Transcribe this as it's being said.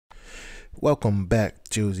Welcome back,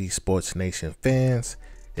 Juicy Sports Nation fans.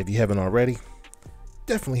 If you haven't already,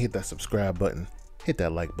 definitely hit that subscribe button, hit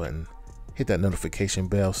that like button, hit that notification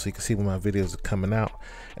bell so you can see when my videos are coming out.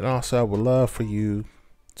 And also, I would love for you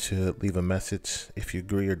to leave a message if you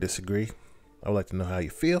agree or disagree. I would like to know how you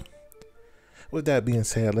feel. With that being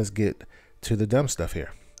said, let's get to the dumb stuff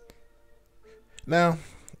here. Now,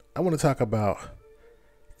 I want to talk about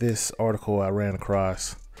this article I ran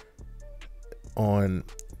across on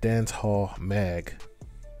Dance Hall Mag.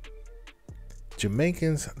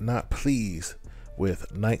 Jamaicans not pleased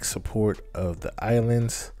with Nike's support of the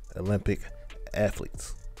island's Olympic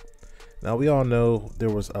athletes. Now, we all know there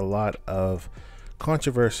was a lot of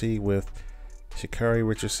controversy with Sha'Carri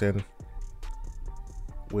Richardson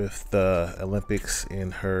with the Olympics in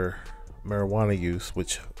her marijuana use,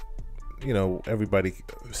 which, you know, everybody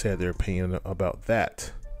said their opinion about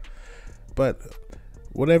that. But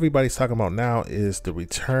what everybody's talking about now is the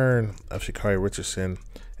return of Sha'Carri Richardson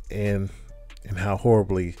and how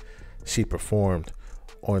horribly she performed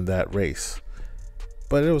on that race.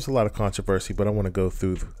 But there was a lot of controversy, but I want to go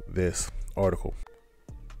through this article.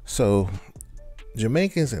 So,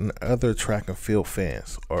 Jamaicans and other track and field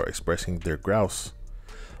fans are expressing their grouse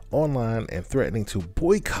online and threatening to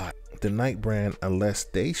boycott the Nike brand unless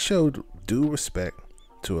they showed due respect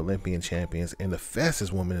to Olympian champions and the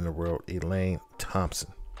fastest woman in the world, Elaine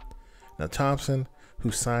Thompson. Now, Thompson,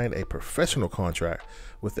 who signed a professional contract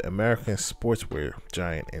with the American sportswear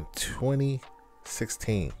giant in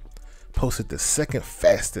 2016, posted the second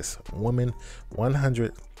fastest woman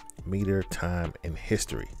 100-meter time in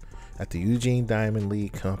history at the Eugene Diamond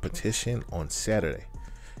League competition on Saturday.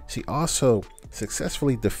 She also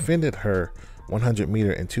successfully defended her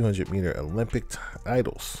 100-meter and 200-meter Olympic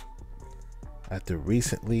titles at the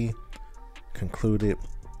recently concluded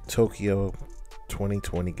Tokyo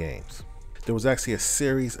 2020 Games. There was actually a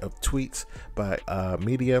series of tweets by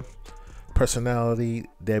media personality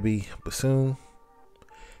Debbie Bassoon,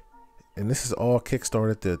 and this has all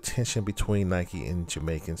kickstarted the tension between Nike and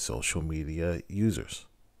Jamaican social media users.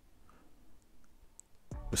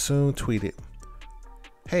 Bassoon tweeted,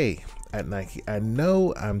 "Hey, at Nike, I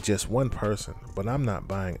know I'm just one person, but I'm not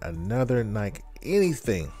buying another Nike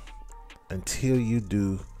anything until you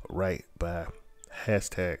do right by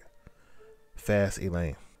 #FastElaine.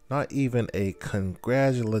 Not even a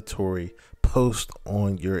congratulatory post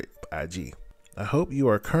on your IG. I hope you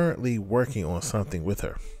are currently working on something with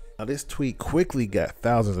her." Now, this tweet quickly got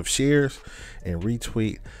thousands of shares and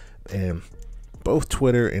retweet, and both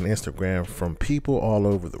Twitter and Instagram from people all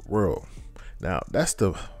over the world. Now, that's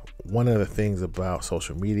one of the things about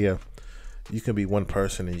social media. You can be one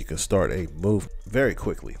person and you can start a move very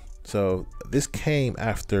quickly. So this came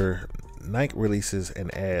after Nike releases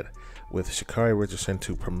an ad with Sha'Carri Richardson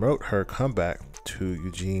to promote her comeback to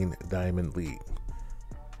Eugene Diamond League.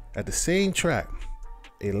 At the same track,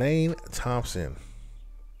 Elaine Thompson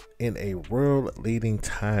in a world-leading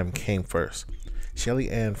time came first.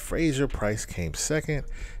 Shelly Ann Fraser-Price came second,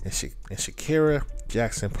 and Sha'Carri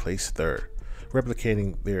Jackson placed third,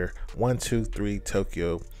 replicating their 1-2-3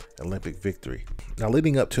 Tokyo Olympic victory. Now,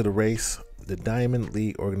 leading up to the race, the Diamond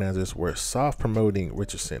League organizers were soft promoting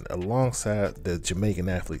Richardson alongside the Jamaican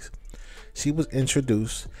athletes. She was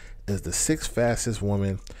introduced as the sixth fastest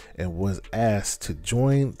woman and was asked to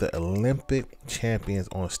join the Olympic champions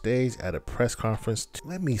on stage at a press conference.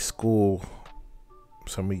 Let me school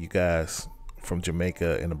some of you guys from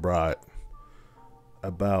Jamaica and abroad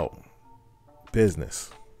about business.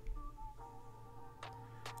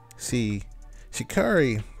 See,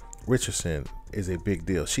 Sha'Carri Richardson is a big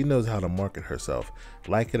deal. She knows how to market herself,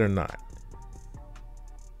 like it or not.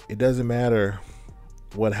 It doesn't matter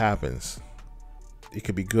what happens. It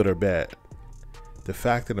could be good or bad. The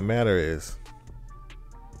fact of the matter is,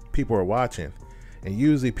 people are watching, and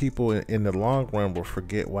usually people in the long run will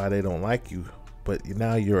forget why they don't like you, but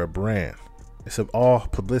now you're a brand. It's all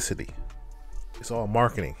publicity. It's all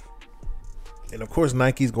marketing. And of course,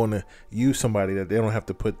 Nike's going to use somebody that they don't have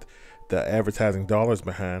to put the advertising dollars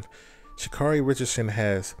behind. Sha'Carri Richardson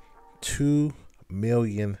has 2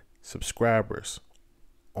 million subscribers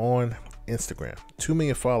on Instagram, 2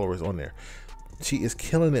 million followers on there. She is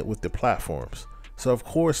killing it with the platforms. So of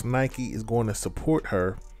course, Nike is going to support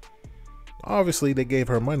her. Obviously, they gave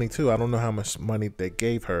her money too. I don't know how much money they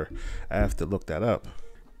gave her. I have to look that up.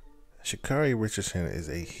 Sha'Carri Richardson is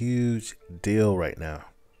a huge deal right now.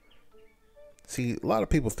 See, a lot of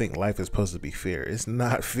people think life is supposed to be fair. It's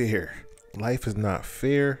not fair. Life is not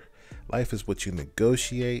fair. Life is what you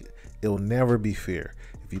negotiate. It'll never be fair.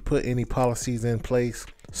 If you put any policies in place,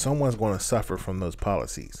 someone's going to suffer from those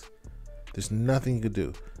policies. There's nothing you can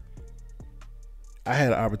do. I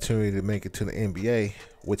had an opportunity to make it to the NBA,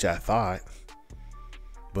 which I thought,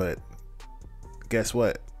 but guess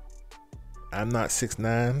what? I'm not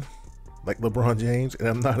 6'9" like LeBron James, and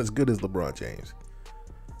I'm not as good as LeBron James.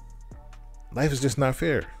 Life is just not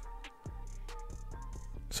fair.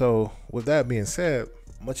 So with that being said,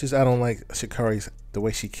 much as I don't like Sha'Carri's the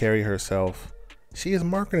way she carry herself, she is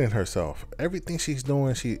marketing herself. Everything she's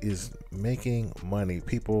doing, she is making money.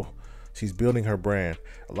 She's building her brand.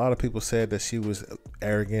 A lot of people said that she was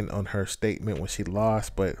arrogant on her statement when she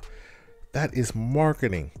lost, but that is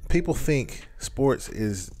marketing. People think sports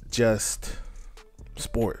is just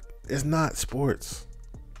sport. It's not sports.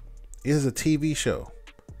 It is a TV show.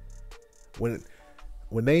 When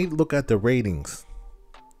they look at the ratings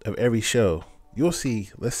of every show, you'll see,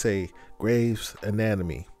 let's say, Grey's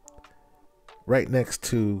Anatomy right next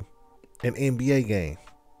to an NBA game.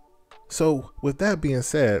 So with that being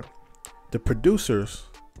said, the producers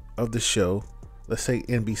of the show, let's say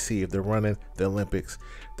NBC, if they're running the Olympics,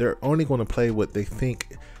 they're only going to play what they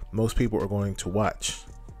think most people are going to watch.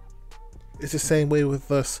 It's the same way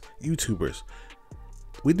with us YouTubers.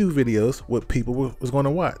 We do videos what people was going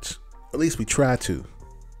to watch. At least we try to.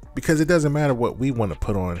 Because it doesn't matter what we want to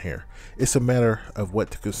put on here. It's a matter of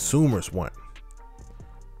what the consumers want.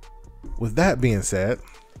 With that being said,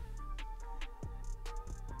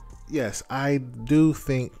 yes, I do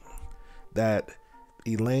think that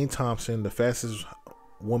Elaine Thompson, the fastest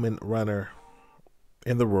woman runner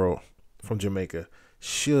in the world from Jamaica,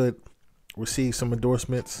 should receive some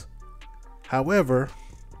endorsements. However,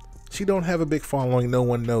 she don't have a big following. No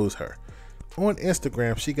one knows her. On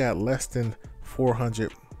Instagram, she got less than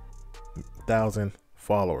 400,000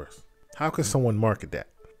 followers. How can someone market that?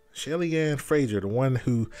 Shelly Ann Fraser, the one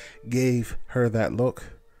who gave her that look,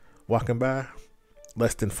 walking by,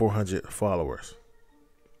 less than 400 followers.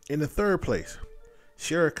 In the third place,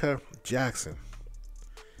 Sha'Carri Jackson.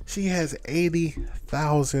 She has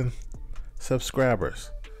 80,000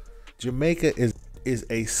 subscribers. Jamaica is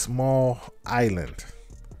a small island.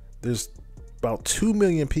 There's about 2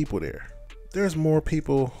 million people there. There's more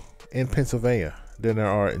people in Pennsylvania than there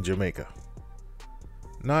are in Jamaica.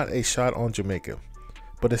 Not a shot on Jamaica,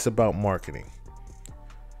 but it's about marketing.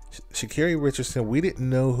 Sha'Carri Richardson, we didn't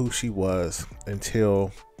know who she was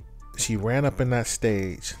until she ran up in that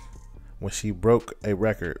stage when she broke a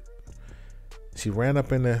record. She ran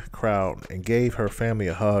up in the crowd and gave her family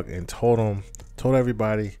a hug and told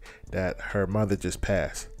everybody that her mother just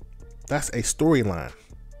passed. That's a storyline.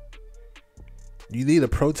 You need a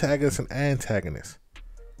protagonist and antagonist.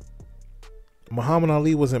 Muhammad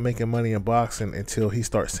Ali wasn't making money in boxing until he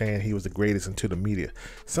started saying he was the greatest into the media.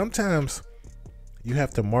 Sometimes you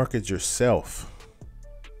have to market yourself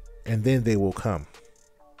and then they will come.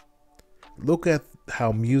 Look at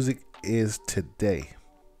how music is today.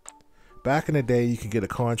 Back in the day, you could get a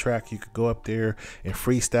contract, you could go up there and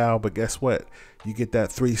freestyle, but guess what? You get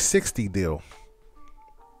that 360 deal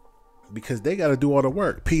because they got to do all the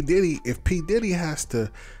work. If P. Diddy has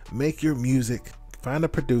to make your music, find a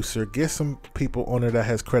producer, get some people on there that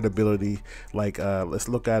has credibility. Like, let's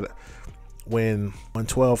look at when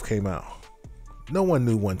 112 came out. No one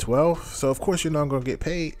knew 112, so of course you're not going to get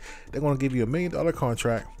paid. They're going to give you $1 million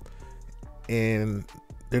contract, and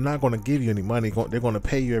they're not going to give you any money. They're going to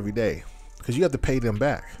pay you every day because you have to pay them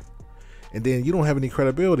back, and then you don't have any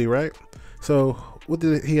credibility, right? So what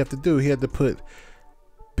did he have to do? He had to put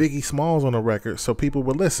Biggie Smalls on a record so people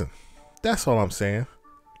would listen. That's all I'm saying.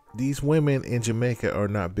 These women in Jamaica are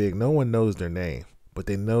not big. No one knows their name, but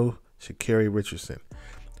they know Sha'Carri Richardson.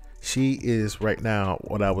 She is right now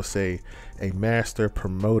what I would say a master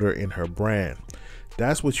promoter in her brand.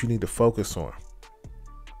 That's what you need to focus on.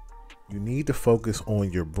 You need to focus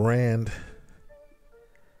on your brand,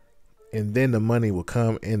 and then the money will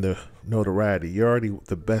come in the notoriety. You're already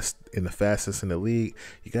the best and the fastest in the league.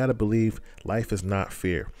 You got to believe life is not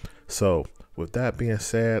fair. So with that being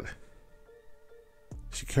said,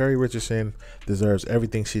 Sha'Carri Richardson deserves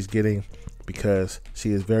everything she's getting because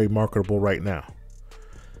she is very marketable right now.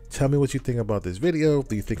 Tell me what you think about this video.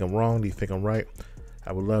 Do you think I'm wrong? Do you think I'm right?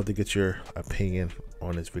 I would love to get your opinion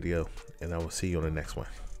on this video, and I will see you on the next one.